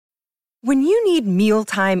When you need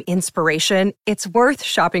mealtime inspiration, it's worth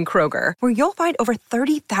shopping Kroger, where you'll find over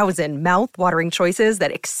 30,000 mouth-watering choices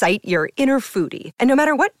that excite your inner foodie. And no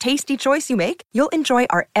matter what tasty choice you make, you'll enjoy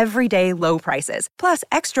our everyday low prices, plus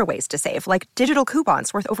extra ways to save, like digital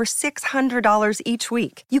coupons worth over $600 each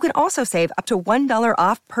week. You can also save up to $1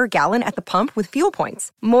 off per gallon at the pump with fuel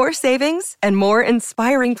points. More savings and more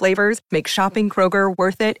inspiring flavors make shopping Kroger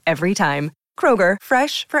worth it every time. Kroger,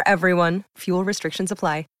 fresh for everyone. Fuel restrictions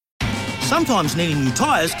apply. Sometimes needing new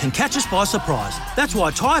tyres can catch us by surprise. That's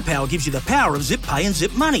why Tyre Power gives you the power of Zip Pay and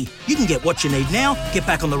Zip Money. You can get what you need now, get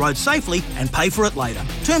back on the road safely and pay for it later.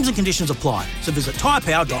 Terms and conditions apply. So visit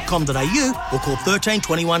tyrepower.com.au or call 13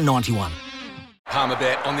 21 91.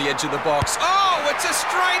 Palmerbet on the edge of the box. Oh, it's a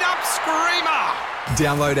straight-up screamer!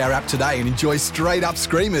 Download our app today and enjoy straight-up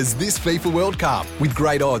screamers this FIFA World Cup with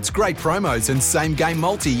great odds, great promos and same-game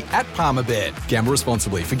multi at Palmerbet. Gamble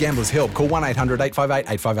responsibly. For Gamblers' Help, call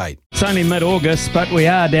 1-800-858-858. It's only mid-August, but we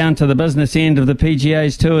are down to the business end of the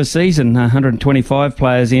PGA's Tour season. 125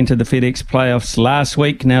 players entered the FedEx playoffs last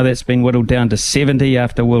week. Now that's been whittled down to 70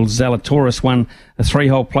 after Will Zalatoris won a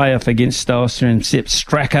three-hole playoff against Austrian Sepp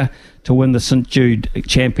Straka to win the St Jude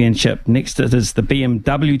Championship. Next it is the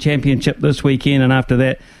BMW Championship this weekend, and after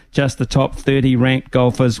that, just the top 30 ranked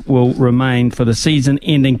golfers will remain for the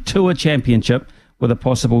season-ending Tour Championship with a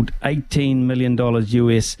possible $18 million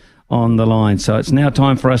US on the line. So it's now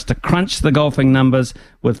time for us to crunch the golfing numbers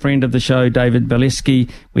with friend of the show, David Bileski.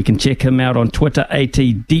 We can check him out on Twitter, AT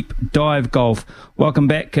Deep Dive Golf. Welcome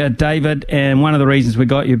back, David. And one of the reasons we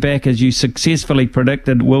got you back is you successfully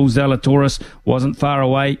predicted Will Zalatoris wasn't far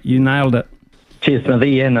away. You nailed it. Cheers,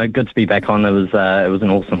 Smithy. Yeah, no, good to be back on. It was an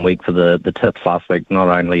awesome week for the tips last week. Not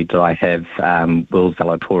only did I have Will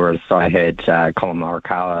Zalatoris, I had Colin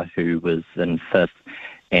Morikawa, who was in fifth.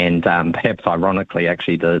 And perhaps ironically,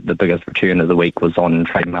 actually, the biggest return of the week was on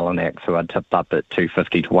Trey Malinak, who I tipped up at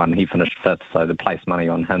 250 to 1. He finished fifth, so the place money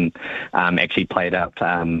on him actually played out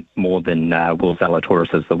more than Will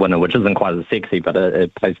Zalatoris as the winner, which isn't quite as sexy, but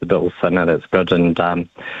it pays the bills, so no, that's good. And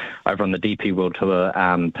over on the DP World Tour,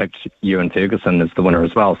 picked Ewan Ferguson as the winner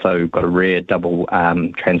as well, so we've got a rare double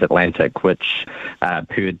transatlantic, which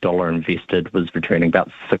per dollar invested was returning about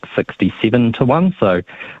 667 to 1, so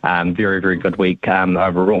very, very good week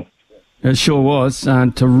overall. It sure was.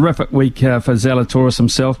 Terrific week for Zalatoris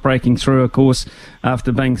himself, breaking through, of course,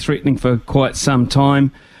 after being threatening for quite some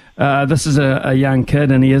time. This is a young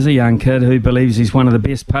kid, and he is a young kid who believes he's one of the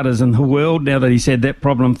best putters in the world now that he's had that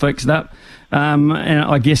problem fixed up. And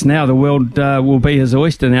I guess now the world will be his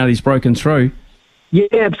oyster now that he's broken through. Yeah,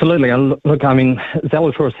 absolutely. Look, I mean,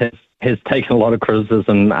 Zalatoris has taken a lot of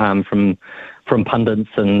criticism from pundits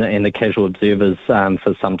and the casual observers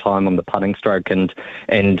for some time on the putting stroke, and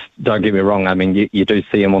don't get me wrong, I mean you do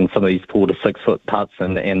see him on some of these 4 to 6 foot putts,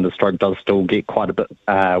 and the stroke does still get quite a bit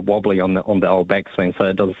wobbly on the old backswing, so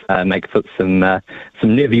it does make for some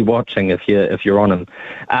nervy watching if you're on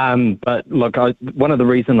him. But look, one of the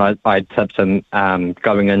reasons I tipped him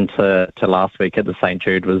going into last week at the St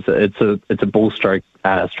Jude was it's a ball stroke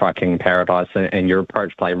striking paradise, and your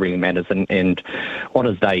approach play really matters, and on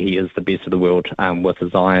his day he is the best of the world with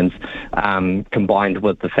his irons, combined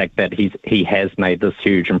with the fact that he has made this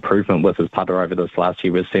huge improvement with his putter over this last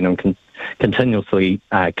year. We've seen him continuously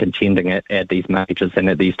contending at these majors and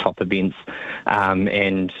at these top events,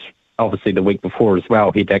 and obviously the week before as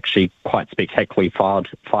well, he'd actually quite spectacularly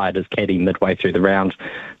fired his caddy midway through the round.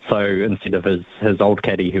 So instead of his old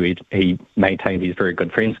caddy, who he maintained he's very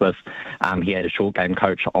good friends with, he had a short game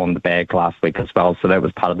coach on the bag last week as well. So that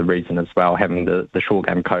was part of the reason as well, having the short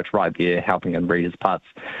game coach right there helping him read his putts,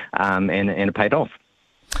 and it paid off.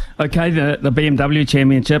 Okay, the BMW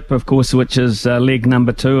Championship, of course, which is leg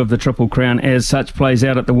number 2 of the Triple Crown as such, plays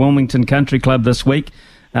out at the Wilmington Country Club this week.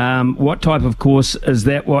 What type of course is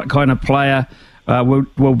that? What kind of player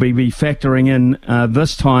will we be factoring in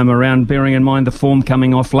this time around, bearing in mind the form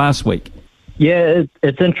coming off last week? Yeah,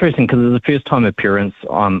 it's interesting because it's the first time appearance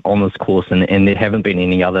on this course, and there haven't been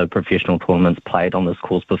any other professional tournaments played on this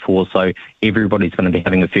course before, so everybody's going to be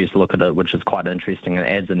having a first look at it, which is quite interesting. It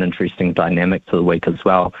adds an interesting dynamic to the week as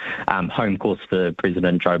well. Home course for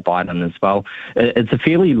President Joe Biden as well. It's a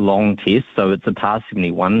fairly long test, so it's a par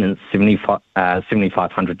 71, and it's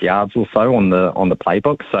 7,500 yards or so on the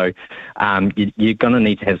playbook, so you're going to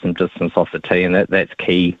need to have some distance off the tee, and that's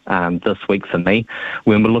key this week for me.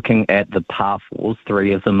 When we're looking at the par 4s,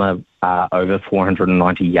 3 of them are over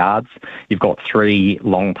 490 yards. You've got 3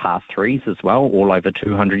 long par 3s as well, all over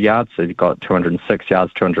 200 yards. So you've got 206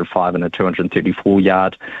 yards, 205 and a 234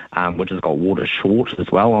 yard, which has got water short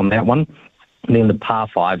as well on that one. And then the par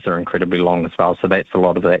fives are incredibly long as well, so that's a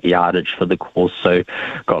lot of that yardage for the course. So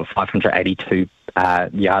got 582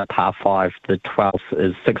 yard par 5. The 12th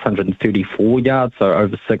is 634 yards, so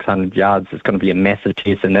over 600 yards. It's going to be a massive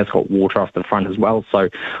test, and that's got water off the front as well. So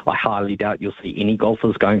I highly doubt you'll see any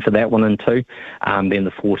golfers going for that 1 and 2. Then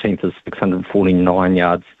the 14th is 649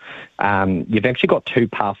 yards. You've actually got 2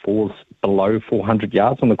 par 4s below 400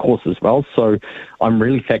 yards on the course as well. So I'm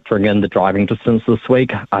really factoring in the driving distance this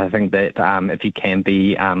week. I think that if you can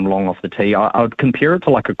be long off the tee, I would compare it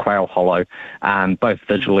to like a Quail Hollow, both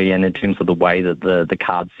visually and in terms of the way that the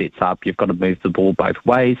card sets up. You've got to move the ball both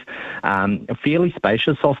ways. Fairly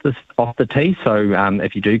spacious off the tee, so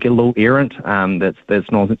if you do get a little errant,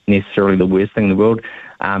 that's not necessarily the worst thing in the world.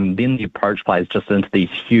 Then the approach plays just into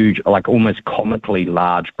these huge, like almost comically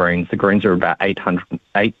large greens. The greens are about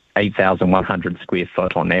 8,100 square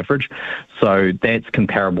foot on average. So that's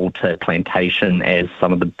comparable to Plantation as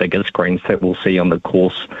some of the biggest greens that we'll see on the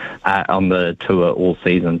course, on the tour all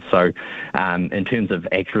season. So in terms of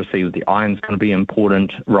accuracy with the irons, going to be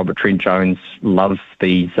important. Robert Trent Jones loves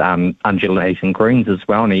these undulating greens as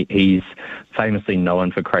well, and he's famously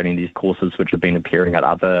known for creating these courses which have been appearing at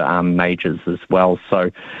other majors as well.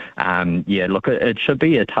 So, look, it should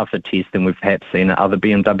be a tougher test than we've perhaps seen at other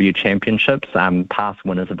BMW championships. Past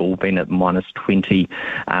winners have all been at -20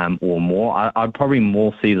 or more. I'd probably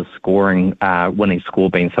more see the scoring, winning score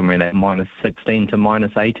being somewhere in that -16 to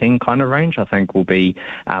 -18 kind of range. I think will be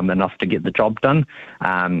enough to get the job done.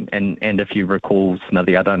 And if you recall,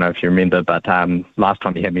 Smithy, I don't know if you remember, but last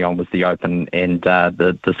time you had me on was the Open, and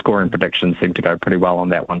the scoring predictions seem to go pretty well on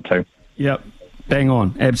that one too. Yep. Bang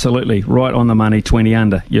on, absolutely, right on the money, 20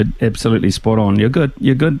 under. You're absolutely spot on. You're good,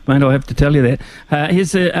 mate. I have to tell you that.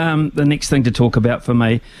 Here's the next thing to talk about for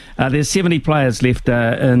me. There's 70 players left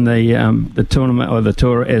in the tournament or the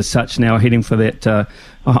tour as such now, heading for that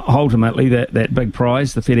ultimately that big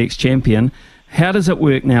prize, the FedEx Champion. How does it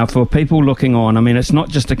work now for people looking on? I mean, it's not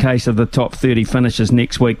just a case of the top 30 finishes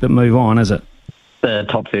next week that move on, is it? The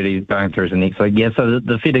top 30 going through to next week. Yeah, so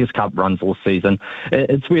the FedEx Cup runs all season.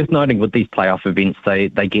 It's worth noting with these playoff events,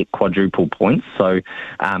 they get quadruple points. So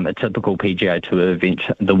a typical PGA Tour event,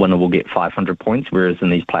 the winner will get 500 points, whereas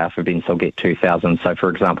in these playoff events, they'll get 2,000. So,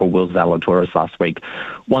 for example, Will Zalatoris last week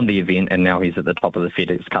won the event, and now he's at the top of the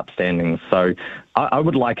FedEx Cup standings. So I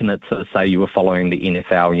would liken it to, say, you were following the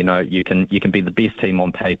NFL. You know, you can be the best team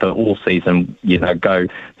on paper all season, go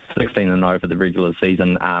 16-0 for the regular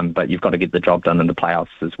season, but you've got to get the job done in the playoffs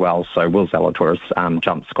as well. So Will Zalatoris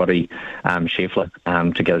jumped Scotty Scheffler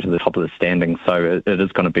to go to the top of the standings. So it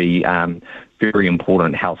is going to be very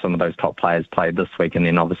important how some of those top players played this week, and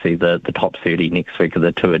then obviously the top 30 next week of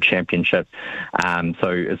the Tour Championship. So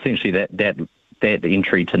essentially that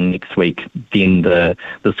entry to next week, then the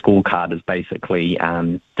scorecard is basically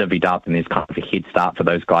divvied up, and there's kind of a head start for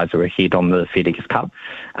those guys who are ahead on the FedEx Cup,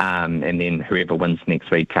 and then whoever wins next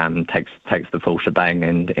week takes the full shebang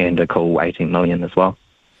and a cool 18 million as well.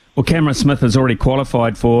 Well, Cameron Smith has already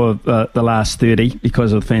qualified for the last 30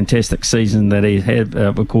 because of the fantastic season that he had,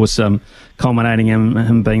 of course, culminating in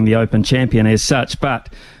him being the Open champion as such, but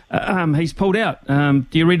he's pulled out. Do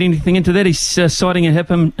you read anything into that? He's citing a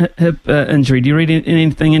hip injury. Do you read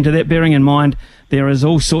anything into that, bearing in mind there is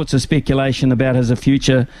all sorts of speculation about his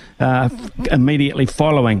future immediately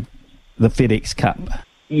following the FedEx Cup?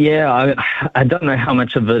 Yeah, I don't know how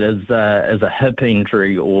much of it is a hip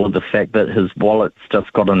injury or the fact that his wallet's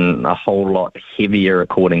just gotten a whole lot heavier,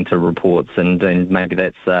 according to reports, and maybe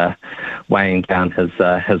that's weighing down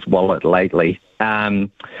his wallet lately.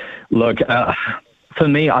 Look, for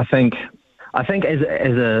me, I think as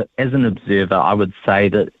an observer, I would say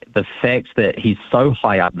that the fact that he's so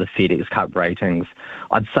high up the FedEx Cup ratings,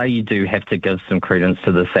 I'd say you do have to give some credence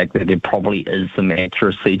to the fact that there probably is some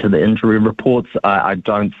accuracy to the injury reports. I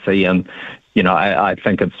don't see him, I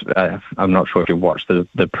think it's, I'm not sure if you watched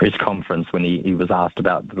the press conference when he was asked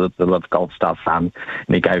about the LIV Golf stuff, and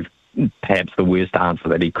he gave perhaps the worst answer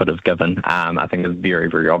that he could have given. I think it's very,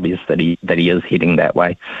 very obvious that he is heading that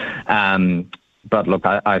way. But look,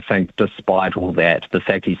 I think despite all that, the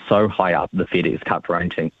fact he's so high up the FedEx Cup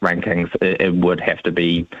rankings, it would have to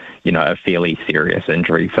be, a fairly serious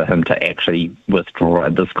injury for him to actually withdraw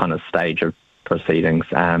at this kind of stage of proceedings.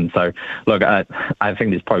 So, look, I think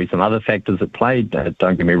there's probably some other factors at play.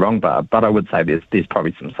 Don't get me wrong, but I would say there's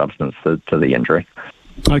probably some substance to the injury.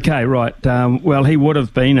 Okay, right. Well, he would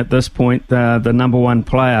have been at this point the number one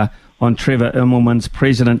player on Trevor Immelman's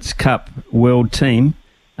President's Cup World Team.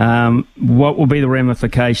 What will be the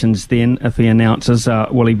ramifications then if he announces,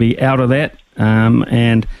 will he be out of that?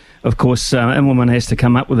 And of course, Immelman has to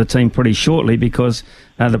come up with a team pretty shortly because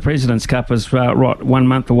the President's Cup is 1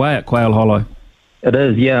 month away at Quail Hollow. It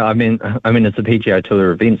is, yeah. I mean, it's a PGA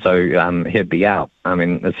Tour event, so he'd be out. I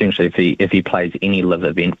mean, essentially, if he plays any live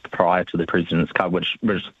event prior to the President's Cup, which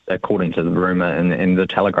according to the rumour and the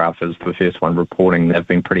Telegraph is the first one reporting, they've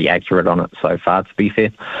been pretty accurate on it so far, to be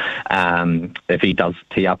fair. If he does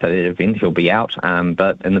tee up at that event, he'll be out.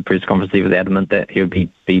 But in the press conference, he was adamant that he'll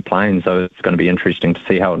be playing, so it's going to be interesting to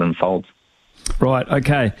see how it unfolds. Right,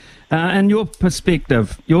 okay. And your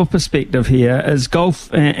perspective here, is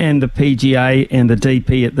golf and the PGA and the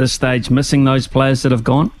DP at this stage missing those players that have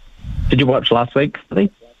gone? Did you watch last week,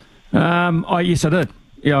 Steve? Yes, I did.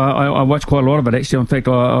 Yeah, I watched quite a lot of it, actually. In fact,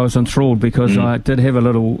 I was enthralled because I did have a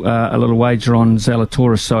little wager on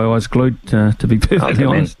Zalatoris, so I was glued, to be perfectly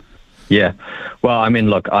honest. Man. Yeah. Well, I mean,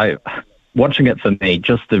 look, watching it for me,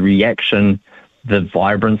 just the reaction, the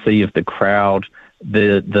vibrancy of the crowd,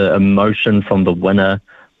 the emotion from the winner,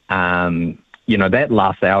 that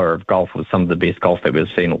last hour of golf was some of the best golf that we've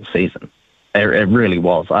seen all season. It really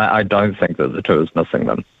was. I don't think that the tour is missing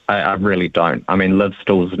them. I really don't. I mean, Live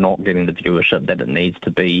still is not getting the viewership that it needs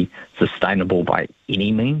to be sustainable by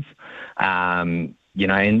any means. And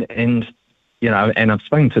I've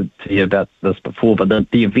spoken to you about this before,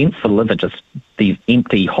 but the events for Live are just these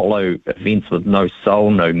empty, hollow events with no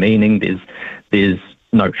soul, no meaning. There's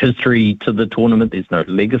no history to the tournament. There's no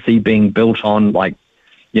legacy being built on,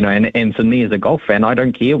 and for me as a golf fan, I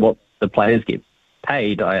don't care what the players get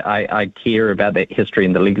paid. I care about that history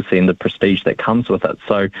and the legacy and the prestige that comes with it.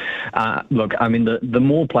 So, look, I mean, the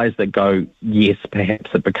more players that go, yes,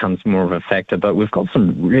 perhaps it becomes more of a factor, but we've got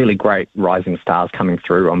some really great rising stars coming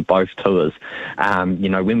through on both tours.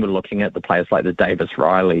 When we're looking at the players like the Davis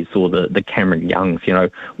Rileys or the Cameron Youngs,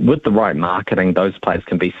 with the right marketing, those players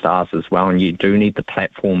can be stars as well, and you do need the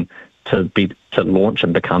platform to launch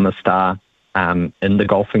and become a star in the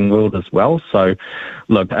golfing world as well. So,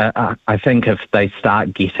 look, I think if they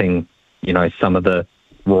start getting, some of the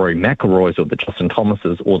Rory McIlroys or the Justin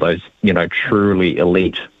Thomases or those, truly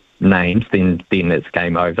elite names, then it's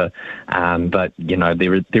game over. But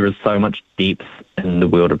there is so much depth in the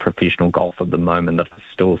world of professional golf at the moment that I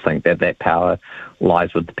still think that power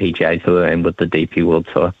lies with the PGA Tour and with the DP World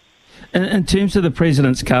Tour. In terms of the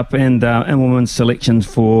President's Cup and women's selections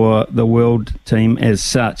for the world team as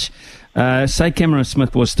such, say Cameron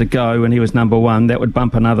Smith was to go and he was number one, that would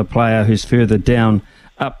bump another player who's further down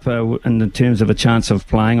up in terms of a chance of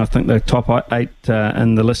playing. I think the top 8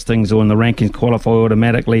 in the listings or in the rankings qualify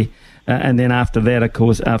automatically, and then after that, of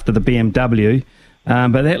course, after the BMW.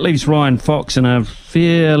 But that leaves Ryan Fox in a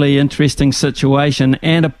fairly interesting situation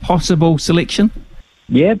and a possible selection.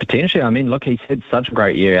 Yeah, potentially. I mean, look, he's had such a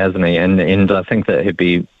great year, hasn't he? And I think that he'd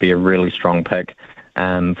be a really strong pick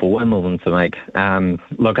for Wimbledon to make.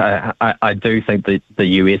 Look, I do think that the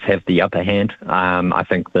US have the upper hand. I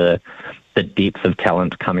think the depth of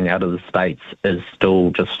talent coming out of the States is still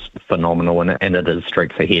just phenomenal, and it is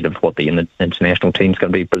streaks ahead of what the international team's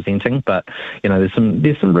going to be presenting. But there's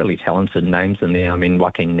some really talented names in there. I mean,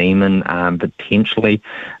 Joaquin Niemann, potentially,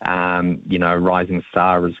 rising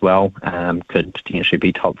star as well, could potentially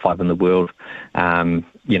be top 5 in the world.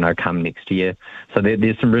 Come next year. So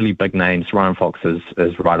there's some really big names. Ryan Fox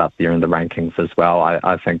is right up there in the rankings as well.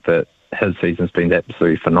 I think that his season's been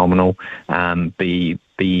absolutely phenomenal. Be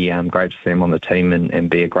great to see him on the team and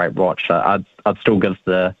be a great watch. I'd still give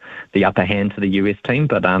the upper hand to the US team,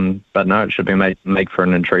 but no, it should be make for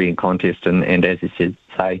an intriguing contest. And as you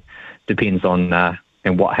say, depends on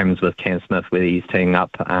and what happens with Cam Smith, whether he's teeing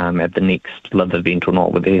up at the next Live event or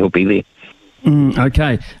not, whether he'll be there.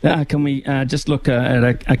 Okay. Can we just look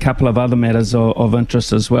at a couple of other matters of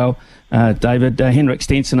interest as well, David? Henrik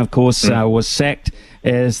Stenson, of course, was sacked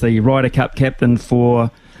as the Ryder Cup captain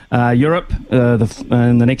for Europe.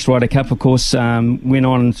 In the next Ryder Cup, of course, went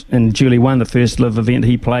on and duly won the first Live event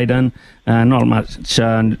he played in. Not much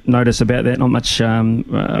notice about that, not much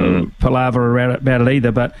palaver about it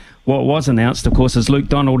either. But what was announced, of course, is Luke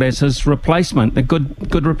Donald as his replacement. A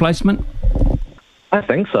good replacement? I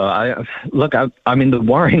think so. I mean, the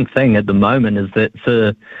worrying thing at the moment is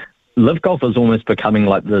that Live Golf is almost becoming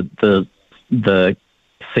like the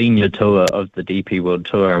senior tour of the DP World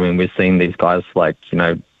Tour. I mean, we're seeing these guys like,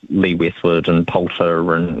 Lee Westwood and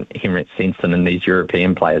Poulter and Henrik Stenson and these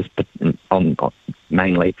European players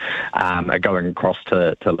mainly are going across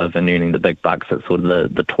to Live and earning the big bucks at sort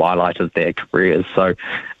of the twilight of their careers. So,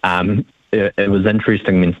 it was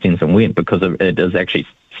interesting when Stenson went, because it is actually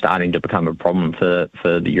starting to become a problem for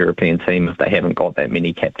the European team if they haven't got that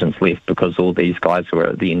many captains left, because all these guys who are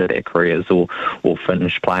at the end of their careers or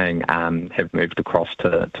finished playing have moved across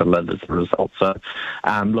to live as a result. So,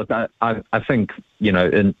 look, I think,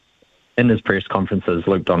 in his press conferences,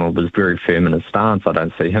 Luke Donald was very firm in his stance. I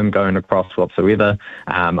don't see him going across whatsoever.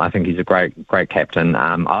 I think he's a great captain.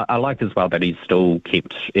 I like as well that he's still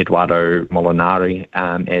kept Eduardo Molinari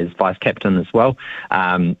as vice captain as well.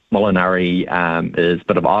 Molinari is a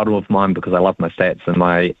bit of an idol of mine because I love my stats and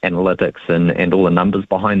my analytics and all the numbers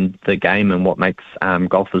behind the game and what makes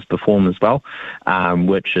golfers perform as well,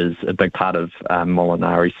 which is a big part of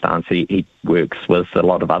Molinari's stance. He works with a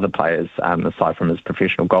lot of other players aside from his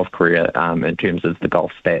professional golf career in terms of the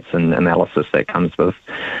golf stats and analysis that comes with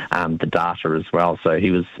the data as well. So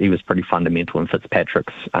he was pretty fundamental in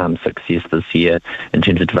Fitzpatrick's success this year in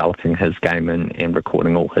terms of developing his game and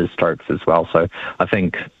recording all his strokes as well. So I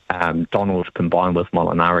think Donald combined with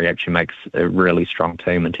Molinari actually makes a really strong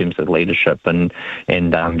team in terms of leadership, and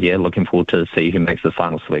looking forward to see who makes the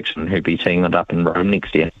final selection and who'll be teeing it up in Rome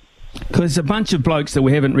next year. Because a bunch of blokes that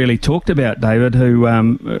we haven't really talked about, David,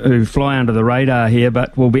 who fly under the radar here,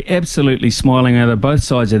 but will be absolutely smiling over both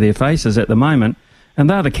sides of their faces at the moment, and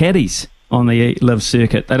they're the caddies on the LIV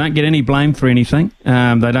circuit. They don't get any blame for anything.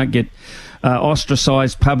 They don't get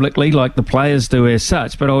ostracised publicly like the players do as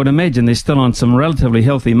such, but I would imagine they're still on some relatively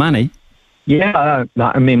healthy money. Yeah,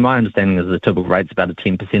 I mean, my understanding is the typical rate's about a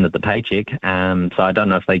 10% of the paycheck. So I don't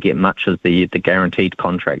know if they get much of the guaranteed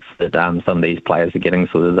contracts that some of these players are getting,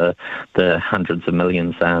 sort of the hundreds of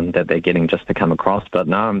millions that they're getting just to come across. But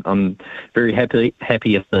no, I'm very happy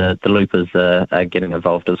if the Loopers are getting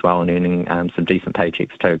involved as well and earning some decent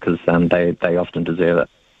paychecks too, because they often deserve it.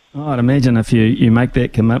 I'd imagine if you make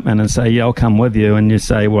that commitment and say, yeah, I'll come with you, and you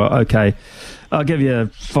say, well, okay, I'll give you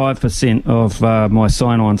 5% of my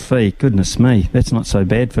sign-on fee. Goodness me, that's not so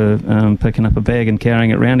bad for picking up a bag and carrying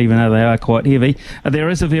it around, even though they are quite heavy. There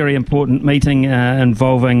is a very important meeting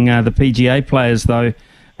involving the PGA players, though,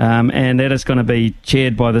 and that is going to be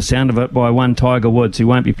chaired, by the sound of it, by one Tiger Woods, who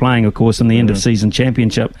won't be playing, of course, in the end-of-season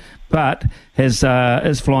championship, but is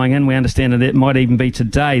flying in. We understand that it might even be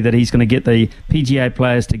today that he's going to get the PGA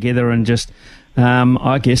players together and just,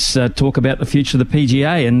 talk about the future of the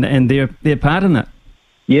PGA and their part in it.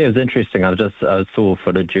 Yeah, it was interesting. I saw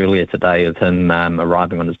footage earlier today of him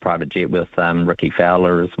arriving on his private jet with Ricky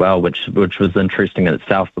Fowler as well, which was interesting in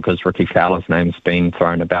itself, because Ricky Fowler's name's been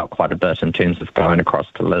thrown about quite a bit in terms of going across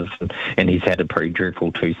to LIV, and he's had a pretty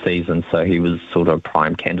dreadful 2 seasons, so he was sort of a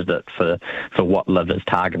prime candidate for what LIV is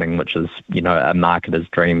targeting, which is, a marketer's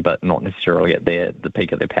dream, but not necessarily at the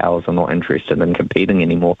peak of their powers, and not interested in competing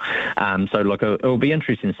anymore. So look, it'll be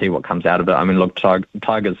interesting to see what comes out of it. I mean, look,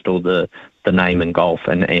 Tiger's still the name in golf,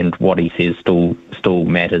 and what he says still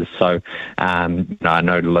matters. So, I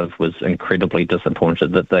know LIV was incredibly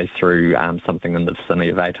disappointed that they threw something in the vicinity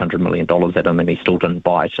of $800 million at him, and he still didn't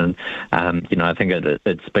bite. And I think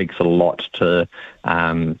it speaks a lot to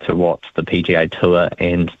what the PGA Tour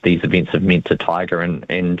and these events have meant to Tiger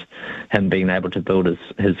and him being able to build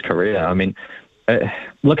his career. I mean,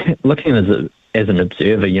 looking as an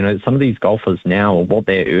observer, some of these golfers now, what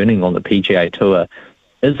they're earning on the PGA Tour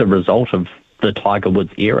is a result of the Tiger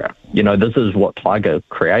Woods era. This is what Tiger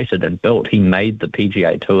created and built. He made the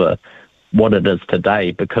PGA Tour what it is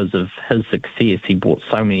today because of his success. He brought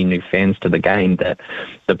so many new fans to the game that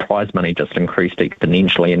the prize money just increased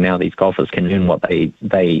exponentially, and now these golfers can earn what they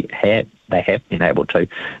have been able to,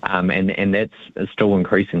 and that's still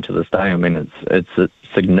increasing to this day. I mean, it's a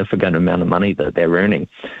significant amount of money that they're earning.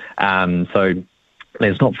 So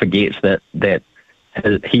let's not forget that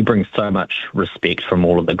he brings so much respect from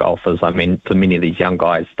all of the golfers. I mean, for many of these young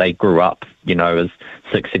guys, they grew up, as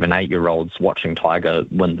 6, 7, 8-year-olds watching Tiger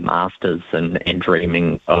win the Masters and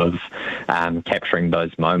dreaming of capturing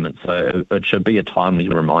those moments. So it should be a timely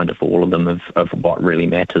reminder for all of them of what really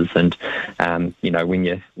matters. And when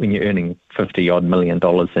you're earning $50-odd million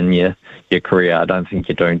in your career, I don't think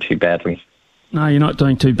you're doing too badly. No, you're not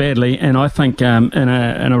doing too badly. And I think in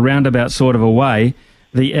a roundabout sort of a way,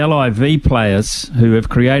 the LIV players who have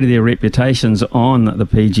created their reputations on the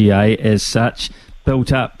PGA as such,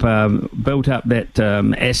 built up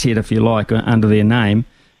that asset, if you like, under their name,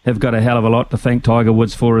 have got a hell of a lot to thank Tiger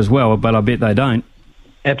Woods for as well, but I bet they don't.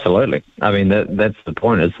 Absolutely. I mean, that's the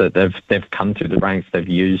point, is that they've come through the ranks, they've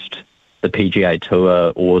used the PGA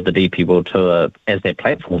Tour or the DP World Tour as their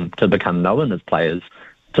platform to become known as players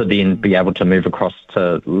to then be able to move across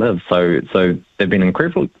to live. So they've been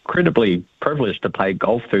incredibly privileged to play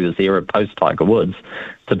golf through this era post Tiger Woods,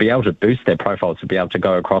 to be able to boost their profile, to be able to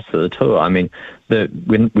go across to the tour. I mean,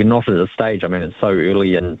 we're not at a stage. I mean, it's so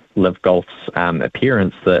early in live golf's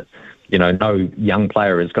appearance that, you know, no young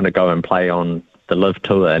player is going to go and play on the live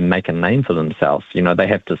tour and make a name for themselves. You know, they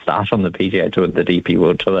have to start on the PGA Tour, the DP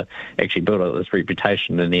World Tour, actually build up this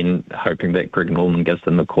reputation, and then hoping that Greg Norman gives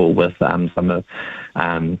them a call with some of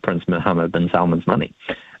Prince Mohammed bin Salman's money.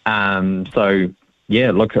 So,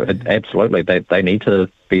 yeah, look, absolutely, they need to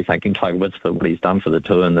be thanking Tiger Woods for what he's done for the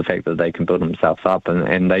tour and the fact that they can build themselves up,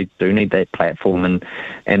 and they do need that platform.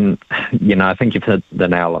 And you know, I think you've hit the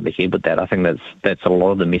nail on the head with that. I think that's a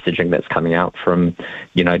lot of the messaging that's coming out from,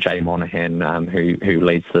 you know, Jay Monahan, who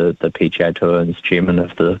leads the PGA Tour and is chairman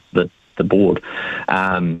of the board.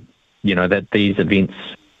 You know, that these events,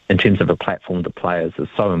 in terms of a platform to players, is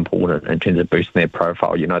so important in terms of boosting their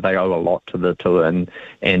profile. You know, they owe a lot to the tour,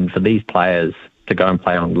 and for these players to go and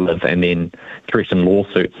play on live and then threaten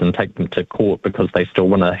lawsuits and take them to court because they still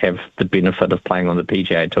want to have the benefit of playing on the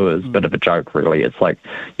PGA Tour is a bit of a joke, really. It's like,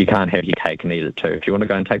 you can't have your cake and eat it too. If you want to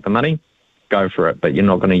go and take the money, go for it, but you're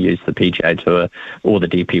not going to use the PGA Tour or the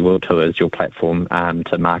DP World Tour as your platform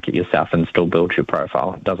to market yourself and still build your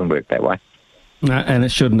profile. It doesn't work that way. No, and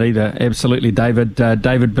it shouldn't either. Absolutely, David.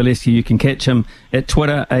 David Bileski, you can catch him at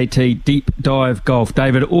Twitter, @ Deep Dive Golf.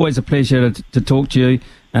 David, always a pleasure to talk to you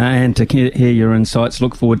and to hear your insights.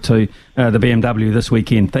 Look forward to the BMW this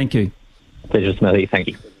weekend. Thank you. Pleasure, Smithy. Thank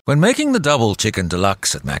you. When making the double chicken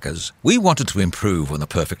deluxe at Macca's, we wanted to improve on the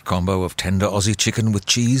perfect combo of tender Aussie chicken with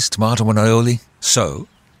cheese, tomato and aioli. So,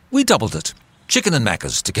 we doubled it. Chicken and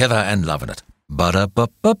Macca's, together and loving it.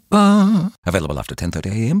 Ba-da-ba-ba-ba. Available after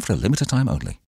 10:30 a.m. for a limited time only.